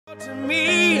To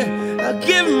me, I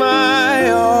give my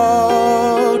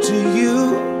all to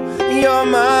you. You're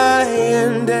my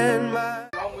end and my...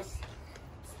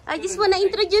 I just wanna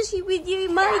introduce you with you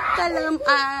my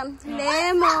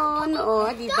lemon. Oh,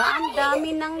 di ba? Ang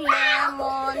dami ng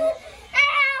lemon.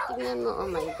 Tingnan mo, oh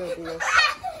my goodness.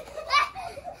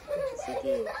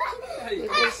 Sige,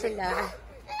 ito sila.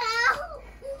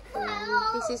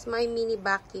 This is my mini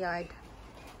backyard.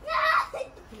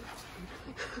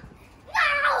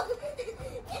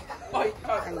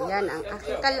 Ayan ang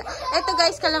aking ito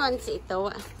guys, kalamansi ito.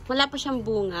 Wala pa siyang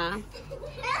bunga.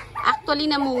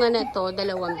 Actually, namunga na to 2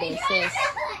 beses.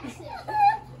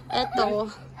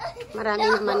 Ito, marami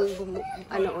naman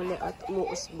uli at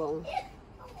umuusbong.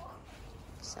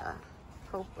 So,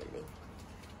 hopefully.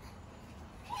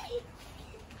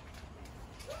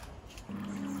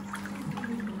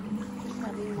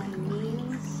 Sabi mo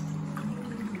means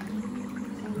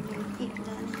and we'll keep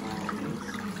that guys.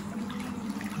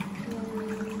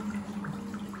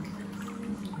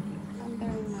 I'm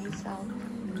bearing myself.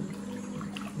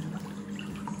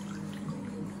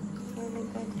 Really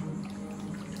good.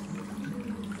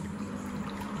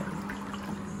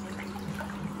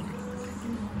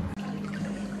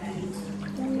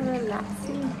 I'm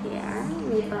relaxing here.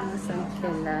 May pangasang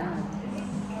sila.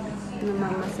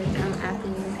 Namamasag ang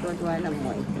aking likod walang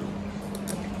mo ito.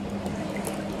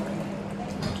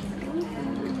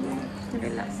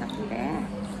 Relax ako there.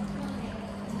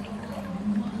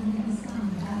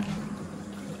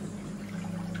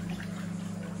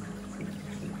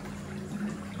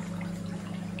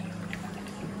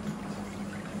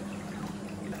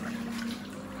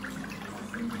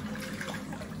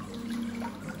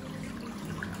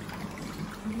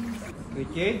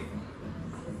 Ricky?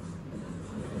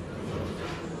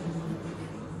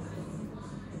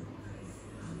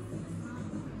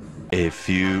 A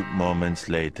few moments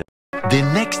later. The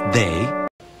next day.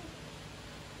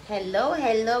 Hello,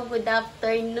 good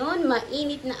afternoon.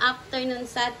 Mainit na afternoon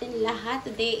sa atin lahat.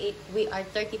 Today, we are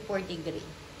 34 degree.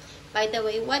 By the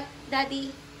way, what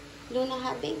Daddy Luna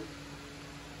having?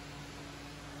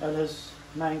 There's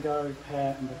mango,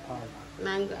 pear, and papaya.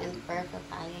 Mango and pear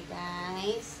papaya,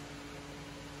 guys.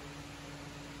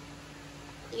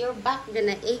 Your back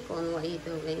gonna ache on what you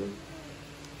doing.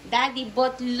 Daddy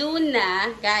bought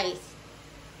Luna, guys.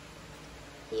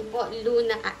 He bought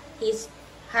Luna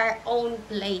her own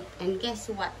plate. And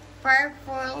guess what?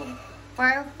 Purple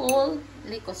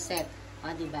Licoset.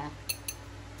 O, diba?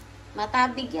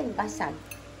 Matabig yan, basag.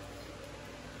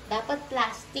 Dapat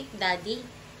plastic, Daddy.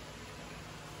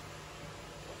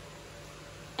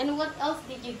 And what else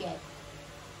did you get?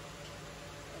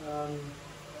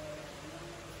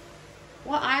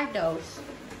 What are those?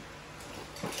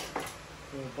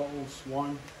 Bottles,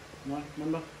 wine,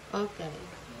 remember? Okay.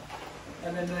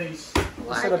 And then these,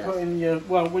 What instead are of putting your,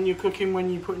 well, when you're cooking, when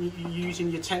you're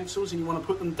using utensils and you want to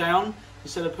put them down,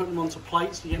 instead of putting them onto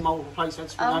plates, you get multiple plates,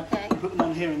 that's for Okay. that. You put them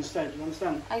on here instead, you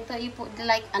understand? I thought you put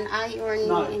like an iron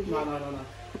No, in here. no.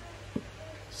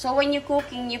 So when you're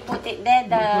cooking, you put it there,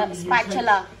 the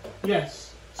spatula.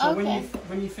 Yes. So Okay.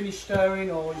 when you finish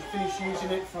stirring or you finish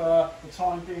using it for the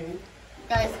time being.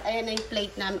 Guys, ayan na yung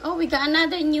plate namin. Oh, we got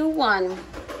another new one.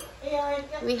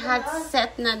 We had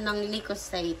set na ng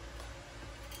Licoset.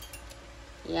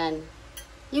 Yan.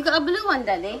 You got a blue one,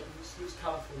 Daddy? It's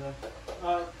colourful though.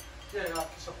 Yeah, I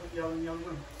put yellow and young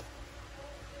one.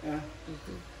 Yeah.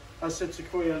 I said to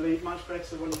Koya, leave much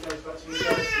better when it goes back to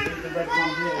university. Leave the red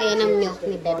one here. Ayan ang milk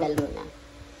ni Bebe Luna.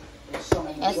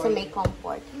 Esa may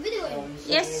comfort.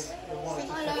 Yes.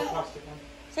 Hello.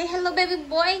 Say hello, baby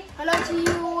boy. Hello to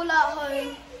you all at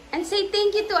home. And say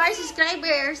thank you to our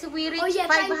subscribers. We reached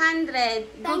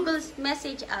 500. Google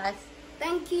message us.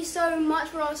 Thank you so much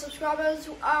for our subscribers.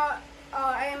 Our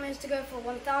aim is to go for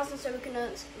 1,000 so we can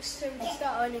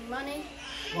start earning money.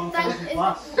 1,000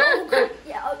 plus.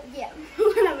 Yeah.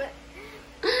 Whatever.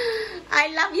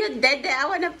 I love you, Dede. I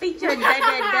want a picture,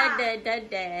 Dede.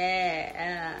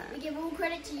 We give all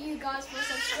credit to you guys for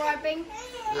subscribing.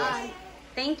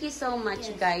 Thank you so much,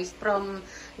 guys, from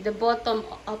the bottom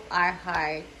of our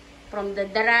heart, from the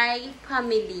Dry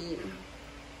family.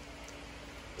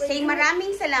 Say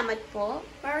maraming salamat po.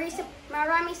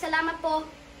 Maraming salamat po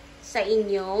sa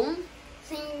inyong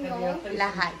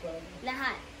lahat.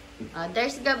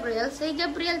 There's Gabriel. Say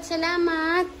Gabriel,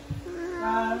 salamat.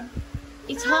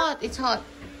 It's hot.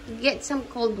 Get some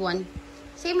cold one.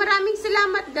 Say maraming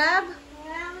salamat, Gab.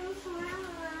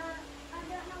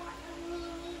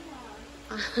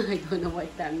 I don't know what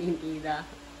that means either.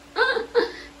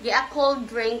 Get a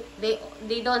cold drink. They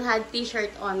don't have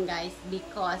t-shirt on, guys,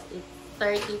 because it's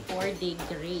 34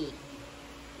 degree.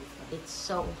 It's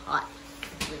so hot.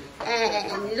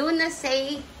 And Luna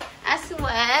say as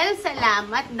well,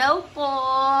 salamat daw po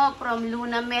from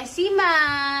Luna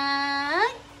Mesiman.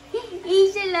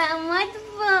 Salamat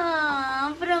po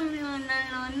from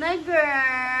Luna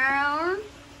girl.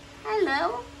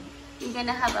 Hello. You're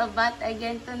gonna have a bath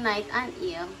again tonight, aren't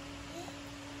you?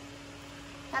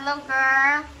 Hello,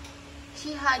 girl.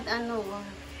 She had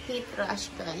heat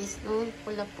rash, guys. No?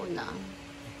 Pula-pula.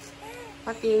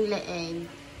 Pati yung leeg.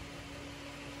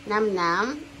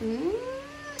 Nam-nam.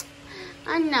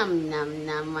 Nam-nam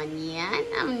naman yan.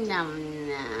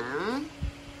 Nam-nam-nam.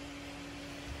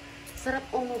 Sarap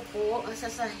umupo sa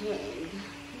sahig.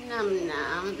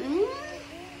 Nam-nam.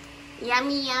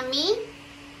 Yummy, yummy.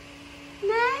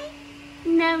 Nay.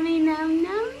 Nummy,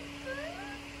 nam-nam.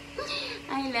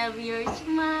 I love your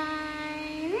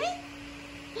smile.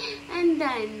 And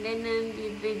then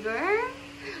baby girl.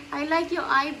 I like your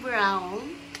eyebrow.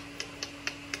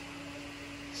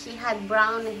 She had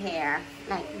brown hair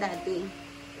like daddy.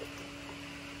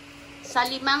 Sa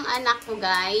 5 anak ko,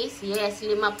 guys. Yes,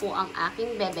 5 po ang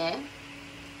aking bebe.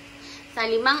 Sa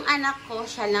 5 anak ko,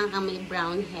 siya lang ang may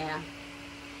brown hair.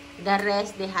 The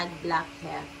rest, they had black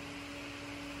hair.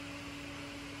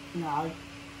 No.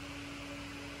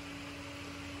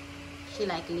 She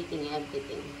like licking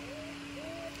everything.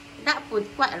 That food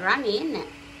quite runny, isn't it?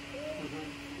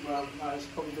 Well, no, it's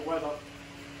probably the weather.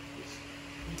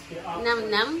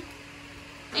 Nam-nam.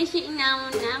 Is she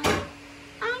nam-nam?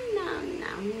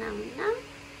 Nam-nam.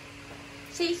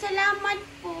 Say salamat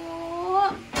po.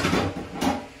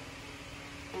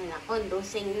 Ay, naku,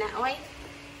 dosing na. Oy.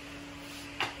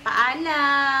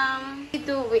 Paalam. What are you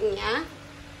doing, yeah?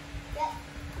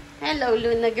 Hello,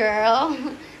 Luna girl.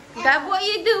 Gab, what are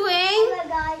you doing? Hello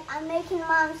guys, I'm making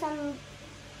Mom some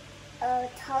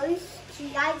toast.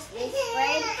 She likes this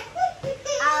bread.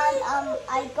 And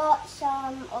I got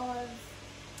some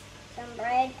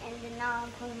bread and then now I'm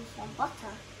putting some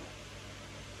butter.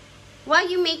 Why are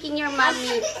you making your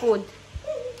mommy food?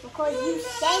 Because you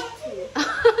said to.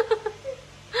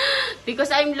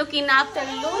 Because I'm looking after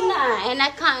Luna and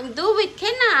I can't do it,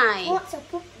 can I? What's a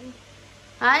poo-poo?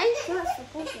 Hi? What's a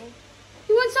poo-poo?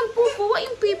 You want some poo-poo? What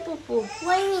you pee-poo-poo?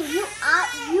 What do you mean?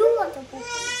 You want a poo-poo.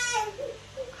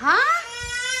 Huh?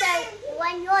 So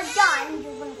when you're done,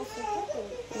 you're gonna go for poo-poo.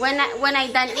 When I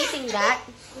done eating that,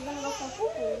 You're gonna go for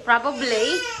poo-poo.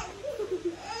 probably.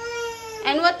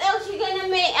 And what else you gonna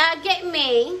get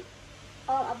me?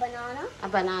 A banana. A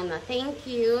banana. Thank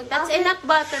you. That's enough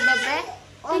butter, bebe.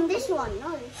 On this one,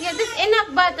 no. Yeah, that's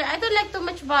enough butter. I don't like too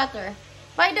much butter.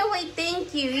 By the way,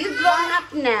 thank you. You grown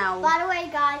up now. By the way,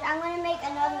 guys, I'm gonna make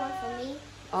another one for me.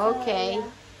 Okay. So,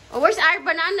 yeah. Oh, where's our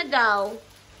banana though?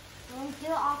 We'll do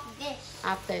it after this.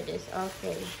 After this,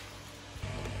 okay.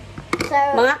 So,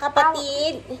 Mga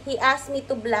kapatid, he asked me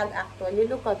to vlog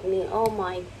actually. Look at me. Oh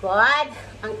my God.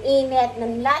 Ang init.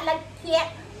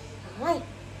 Nanlalagkit. Ay.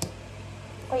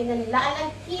 Ako'y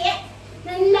nanlalagkit.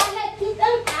 Nanlalagkit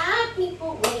ang aking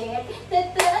puwet.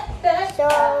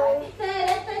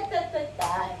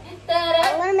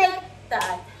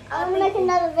 I'm gonna make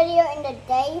another video in the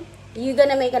day. You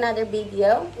gonna make another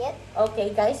video? Yep.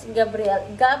 Okay, guys.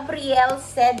 Gabriel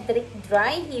Cedric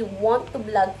Dry. He want to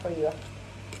vlog for you.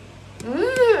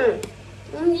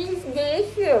 This is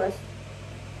delicious.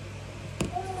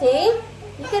 See?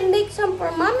 You can make some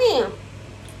for mommy.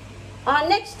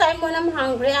 Next time when I'm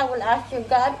hungry, I will ask you,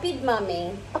 God, feed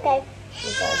mommy. Okay.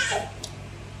 Okay.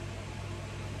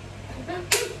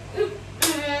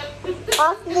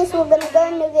 After this, we're gonna go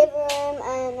in the living room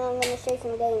and I'm gonna show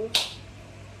some games.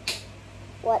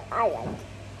 What I like.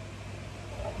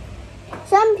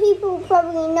 Some people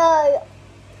probably know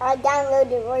I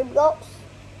downloaded Roblox.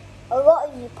 A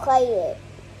lot of you play it.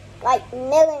 Like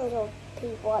millions of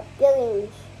people, like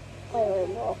billions, play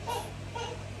Roblox.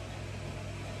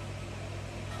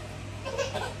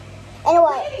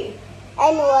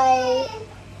 Anyway,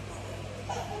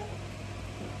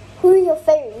 who's your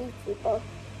favorite YouTuber?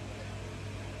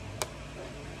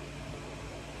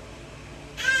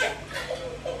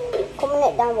 Comment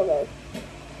it down below.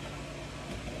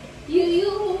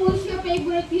 Who's your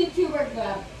favorite YouTuber,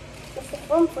 Gab? It's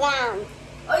from Brown.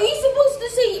 Are you supposed to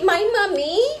say my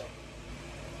mommy?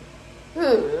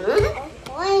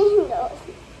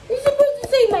 You're supposed to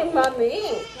say my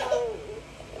mommy.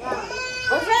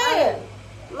 Okay.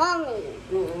 Mommy.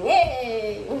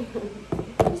 Yay.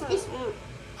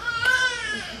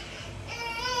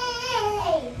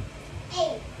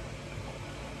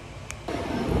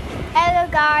 Hello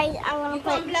guys, I'm gonna You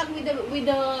can vlog with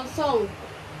the song.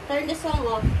 Turn the song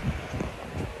off.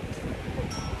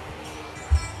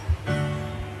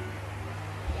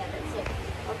 Yeah, that's it.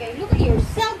 Okay, look at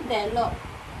yourself then. Look.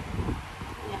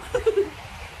 Yeah.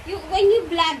 when you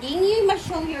vlogging, you must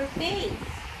show your face.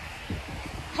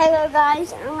 Hello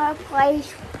guys, I'm gonna play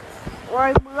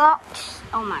Roblox.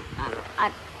 Oh my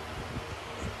god.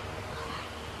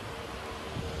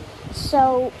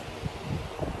 So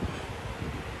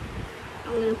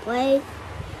I'm gonna play.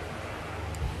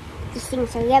 This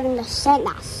thing's 11%,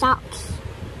 that sucks.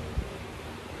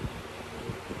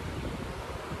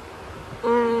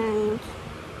 And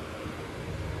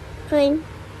clean.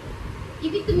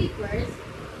 Give it to me first.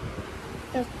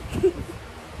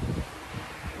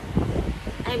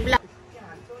 I vlog.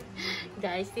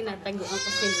 Guys, tinataguan ko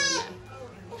si Luna.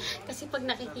 Kasi pag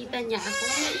nakikita niya ako,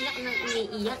 umiiyak ng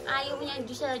umiiyak. Ayaw niya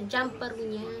doon sa jumper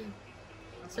niya.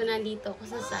 So, nandito ako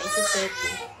sa side, sa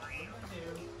setting.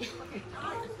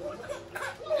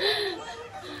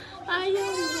 Ayaw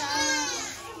niya.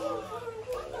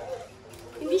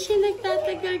 Hindi siya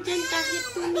nagtatagal dyan kahit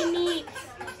 2 minutes.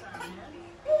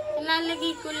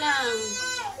 Nalalagay ko lang.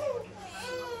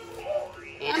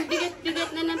 Eh, ang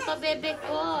bigat-bigat na ng pabebe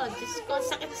ko. Diyos ko,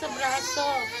 sakit sa braso.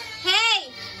 Hey!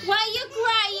 Why you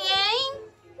crying?